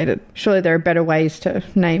complicated. Surely there are better ways to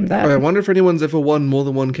name that. I wonder if anyone's ever won more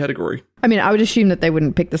than one category. I mean, I would assume that they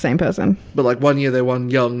wouldn't pick the same person. But like 1 year they won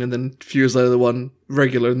young, and then a few years later they won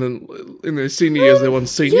regular, and then in their senior years they won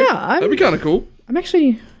senior. yeah, That'd be kind of cool. I'm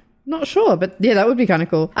actually not sure, but yeah, that would be kind of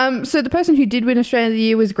cool. So the person who did win Australian of the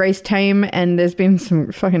Year was Grace Tame, and there's been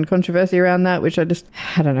some fucking controversy around that, which I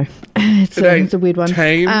don't know. It's a weird one.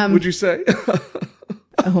 Tame, would you say?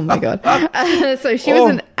 Oh my God. So she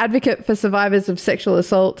was an advocate for survivors of sexual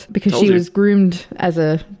assault because Told she you. was groomed as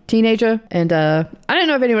a teenager. And I don't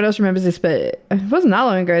know if anyone else remembers this, but it wasn't that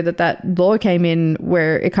long ago that law came in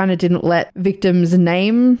where it kind of didn't let victims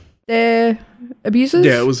name their abusers.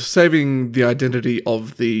 Yeah, it was saving the identity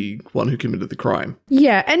of the one who committed the crime.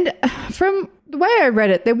 Yeah, and from the way I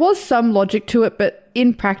read it, there was some logic to it, but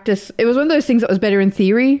in practice, it was one of those things that was better in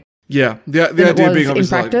theory. Yeah, the Than it idea was being in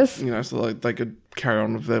obviously practice. like, you know, so like they could carry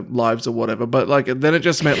on with their lives or whatever. But like then it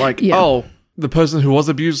just meant like, Yeah. oh, the person who was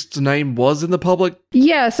abused's name was in the public.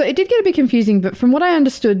 Yeah, so it did get a bit confusing, but from what I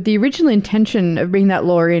understood, the original intention of bringing that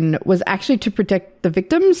law in was actually to protect the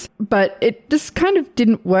victims, but it just kind of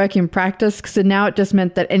didn't work in practice because now it just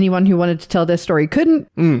meant that anyone who wanted to tell their story couldn't.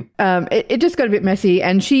 It just got a bit messy,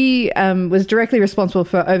 and she was directly responsible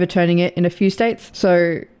for overturning it in a few states.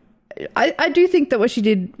 So I do think that what she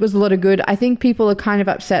did was a lot of good. I think people are kind of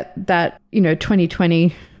upset that,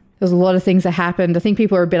 2020 There's a lot of things that happened. I think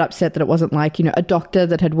people were a bit upset that it wasn't like, a doctor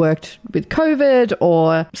that had worked with COVID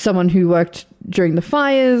or someone who worked during the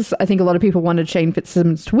fires. I think a lot of people wanted Shane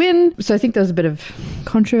Fitzsimmons to win. So I think there was a bit of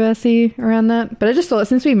controversy around that. But I just thought,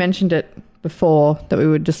 since we mentioned it before, that we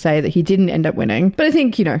would just say that he didn't end up winning. But I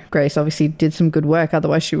think, Grace obviously did some good work.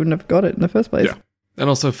 Otherwise, she wouldn't have got it in the first place. Yeah. And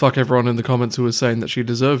also fuck everyone in the comments who was saying that she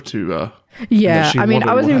deserved to. Yeah, I mean,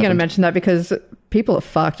 I wasn't even going to mention that because people are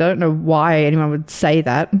fucked. I don't know why anyone would say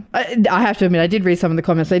that. I have to admit, I did read some of the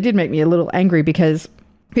comments. They did make me a little angry because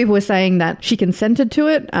people were saying that she consented to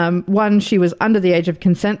it. One, she was under the age of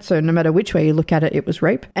consent, so no matter which way you look at it, it was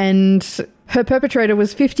rape. And her perpetrator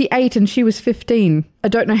was 58 and she was 15. I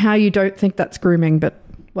don't know how you don't think that's grooming, but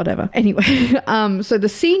whatever. Anyway, so the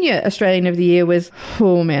senior Australian of the year was,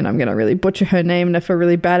 oh man, I'm going to really butcher her name and I feel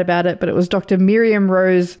really bad about it, but it was Dr. Miriam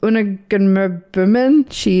Rose Unnagunmerbuman.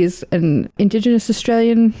 She is an Indigenous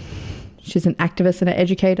Australian. She's an activist and an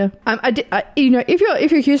educator. If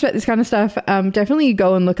you're curious about this kind of stuff, definitely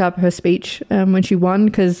go and look up her speech when she won,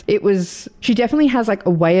 because she definitely has like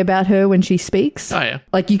a way about her when she speaks. Oh yeah,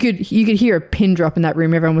 like you could hear a pin drop in that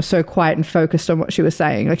room. Everyone was so quiet and focused on what she was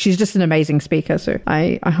saying. Like, she's just an amazing speaker. So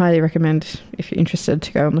I highly recommend, if you're interested,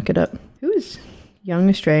 to go and look it up. Who is Young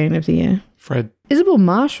Australian of the Year? Fred. Isabel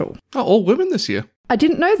Marshall. Oh, all women this year. I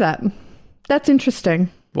didn't know that. That's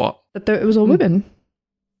interesting. What? That it was all women.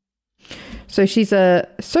 So she's a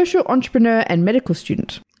social entrepreneur and medical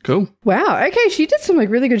student. Cool. Wow. Okay, she did some like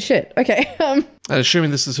really good shit. Okay.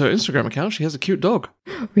 Assuming this is her Instagram account, she has a cute dog.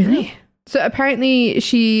 Really? So apparently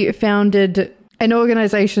she founded an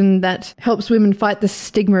organization that helps women fight the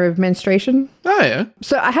stigma of menstruation. Oh yeah.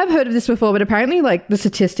 So I have heard of this before, but apparently like the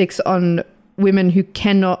statistics on women who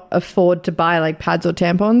cannot afford to buy like pads or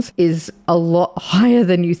tampons is a lot higher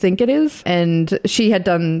than you think it is. And she had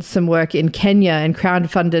done some work in Kenya and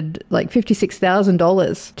crowdfunded like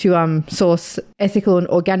 $56,000 to source ethical and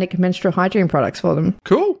organic menstrual hygiene products for them.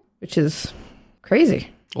 Cool. Which is crazy.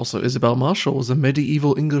 Also, Isabel Marshall was a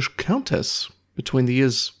medieval English countess between the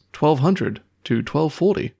years 1200 to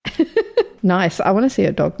 1240. Nice. I want to see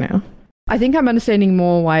a dog now. I think I'm understanding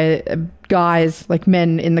more why guys, like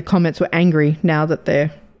men in the comments, were angry now that they're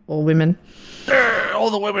all women. All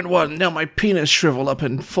the women won. Now my penis shrivel up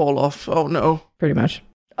and fall off. Oh no. Pretty much.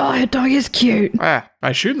 Oh, her dog is cute. I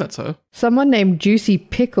assume that's her. Someone named Juicy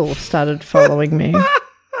Pickle started following me.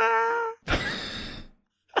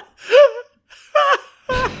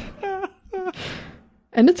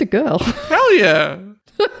 And it's a girl. Hell yeah.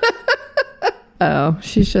 Oh,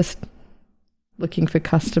 she's just looking for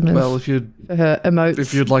customers. Well, for her emotes.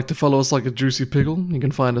 If you'd like to follow us like a juicy pickle, you can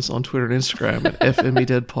find us on Twitter and Instagram at FME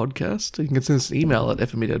Podcast. You can send us an email at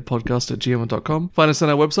fmedeadpodcast@gmail.com. Find us on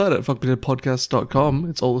our website at fuckmedeadpodcast.com.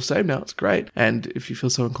 It's all the same now. It's great. And if you feel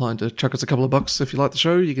so inclined to chuck us a couple of bucks if you like the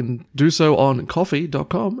show, you can do so on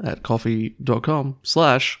coffee.com at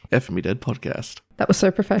coffee.com/FMEdeadpodcast. That was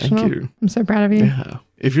so professional. Thank you. I'm so proud of you. Yeah.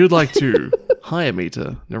 If you'd like to hire me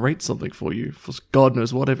to narrate something for you for God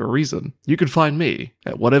knows whatever reason, you can find me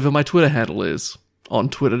at whatever my Twitter handle is on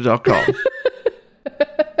twitter.com.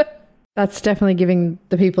 That's definitely giving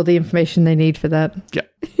the people the information they need for that. Yeah.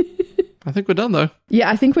 I think we're done though.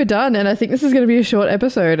 Yeah, I think we're done, and I think this is going to be a short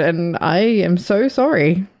episode, and I am so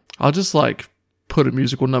sorry. I'll just put a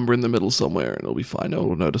musical number in the middle somewhere and it'll be fine. No one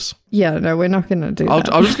will notice. Yeah, no, we're not going to do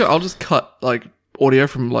that. I'll just cut audio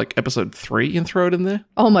from episode 3 and throw it in there.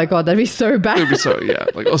 Oh my god, that'd be so bad. It'd be so, yeah.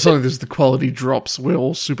 Also, there's the quality drops. We're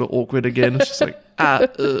all super awkward again. It's just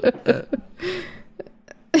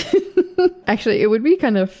Actually, it would be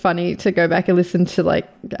kind of funny to go back and listen to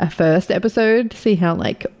our first episode to see how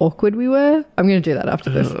awkward we were. I'm going to do that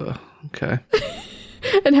after this. Okay.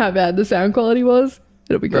 And how bad the sound quality was.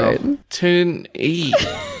 It'll be great. 10E.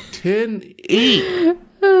 10E.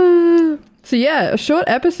 So yeah, a short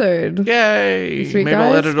episode. Yay. Week, Maybe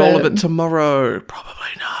I'll edit all of it tomorrow. Probably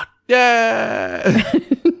not. Yeah.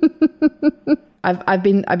 I've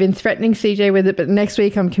been threatening CJ with it, but next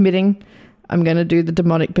week I'm committing. I'm going to do the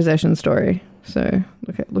demonic possession story. So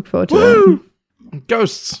look forward to that.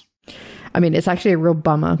 Ghosts. I mean, it's actually a real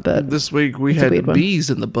bummer, but this week we had bees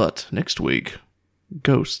in the butt. Next week,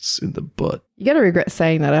 ghosts in the butt. You're going to regret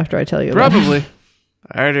saying that after I tell you Probably. that.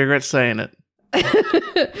 I already regret saying it.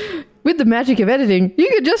 With the magic of editing, you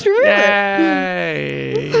could just remove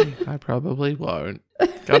it. I probably won't.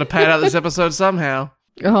 Gotta pad out this episode somehow.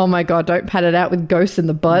 Oh my god, don't pad it out with ghosts in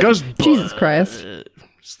the butt. Jesus Christ.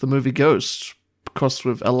 It's the movie Ghost, crossed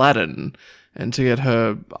with Aladdin. And to get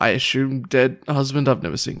her, I assume, dead husband, I've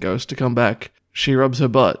never seen Ghost, to come back, she rubs her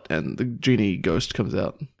butt and the genie ghost comes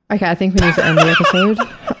out. Okay, I think we need to end the episode.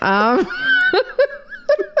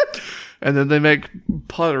 And then they make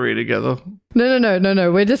pottery together.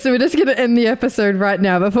 No. We're just gonna end the episode right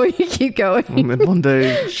now before you keep going. And then one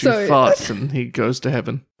day she farts and he goes to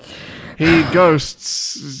heaven. He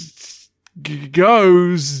goes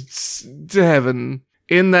to heaven.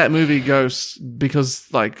 In that movie Ghost,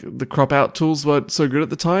 because like the crop out tools weren't so good at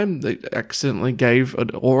the time, they accidentally gave an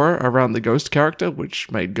aura around the Ghost character,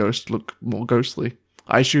 which made Ghost look more ghostly.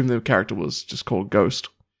 I assume the character was just called Ghost.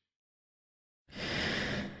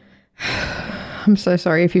 I'm so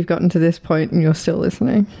sorry if you've gotten to this point and you're still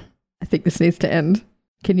listening. I think this needs to end.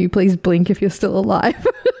 Can you please blink if you're still alive?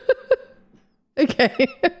 Okay.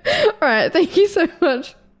 All right. Thank you so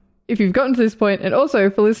much if you've gotten to this point, and also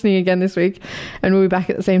for listening again this week. And we'll be back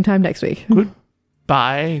at the same time next week.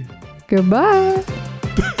 Goodbye. Goodbye.